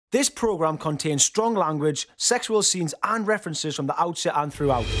This programme contains strong language, sexual scenes and references from the outset and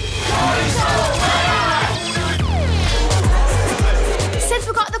throughout. Since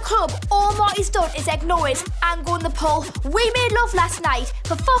we got to the club, all Marty's done is ignore it and go in the pool. We made love last night.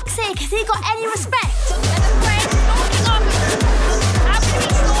 For fuck's sake, has he got any respect?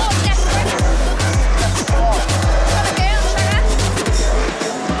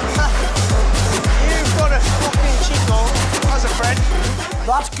 You've got a fucking Chico as a friend.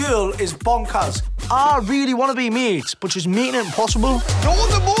 That girl is bonkers. I really want to be mates, but she's making it impossible. You're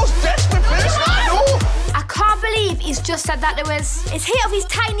the most desperate person I know. I can't believe he's just said that to us. Is he of his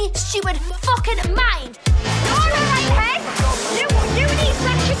tiny, stupid fucking mind? You're all right, head. You need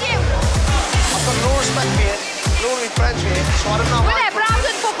section, you. I've got no respect for you. None of my friends for you, so I don't know. Well, there, but I've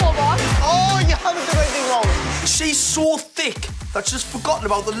done football once. Oh, you haven't done anything wrong. She's so thick that she's forgotten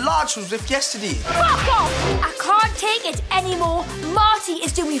about the lad she was with yesterday. Fuck off! I can't take it anymore. Marty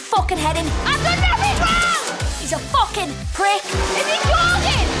is doing me fucking head in. I've done nothing wrong! He's a fucking prick. Is he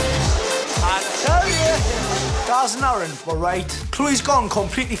joking? I tell you. Marnie and Aaron were right. Chloe's gone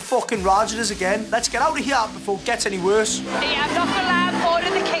completely fucking RADGIES again. Let's get out of here before it gets any worse. Yeah, I'm not gonna lie, I'm bored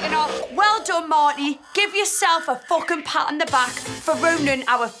of the kicking off. Well done, Marty. Give yourself a fucking pat on the back for ruining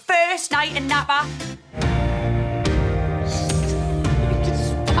our first night in Napa.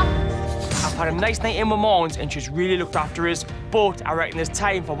 I've had a nice night in with Marnes and she's really looked after us, but I reckon there's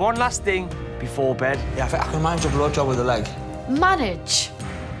time for one last thing before bed. Yeah, I think I can manage a blowjob with a leg. Manage?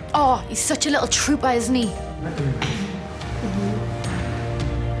 Oh, he's such a little trooper, isn't he?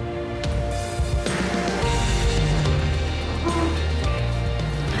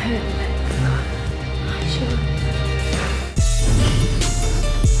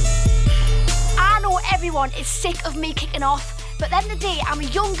 I know everyone is sick of me kicking off, but at the end of the day, I'm a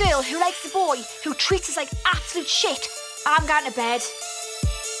young girl who likes a boy who treats us like absolute shit. I'm going to bed.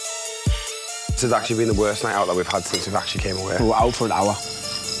 This has actually been the worst night out that we've had since we've actually came away. We were out for an hour,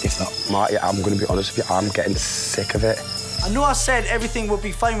 if not. Marty, I'm going to be honest with you, I'm getting sick of it. I know I said everything would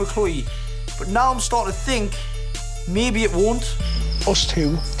be fine with Chloe, but now I'm starting to think maybe it won't. Us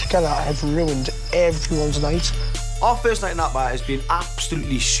two together have ruined everyone's night. Our first night in that bar has been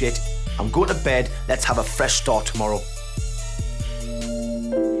absolutely shit. I'm going to bed. Let's have a fresh start tomorrow.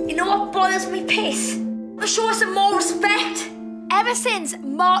 You know what bothers me piss? Show us some more respect. Ever since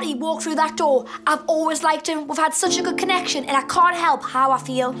Marty walked through that door, I've always liked him. We've had such a good connection and I can't help how I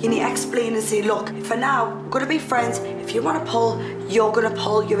feel. You need to explain and say, look, for now, we're going to be friends. If you want to pull, you're going to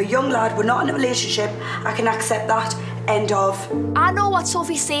pull. You're a young lad. We're not in a relationship. I can accept that. End of. I know what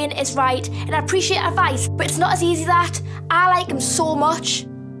Sophie's saying is right and I appreciate advice, but it's not as easy as that. I like him so much.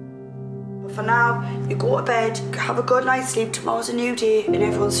 But for now, you go to bed, have a good night's sleep. Tomorrow's a new day and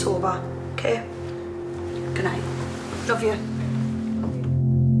everyone's sober. Okay? Good night. Love you.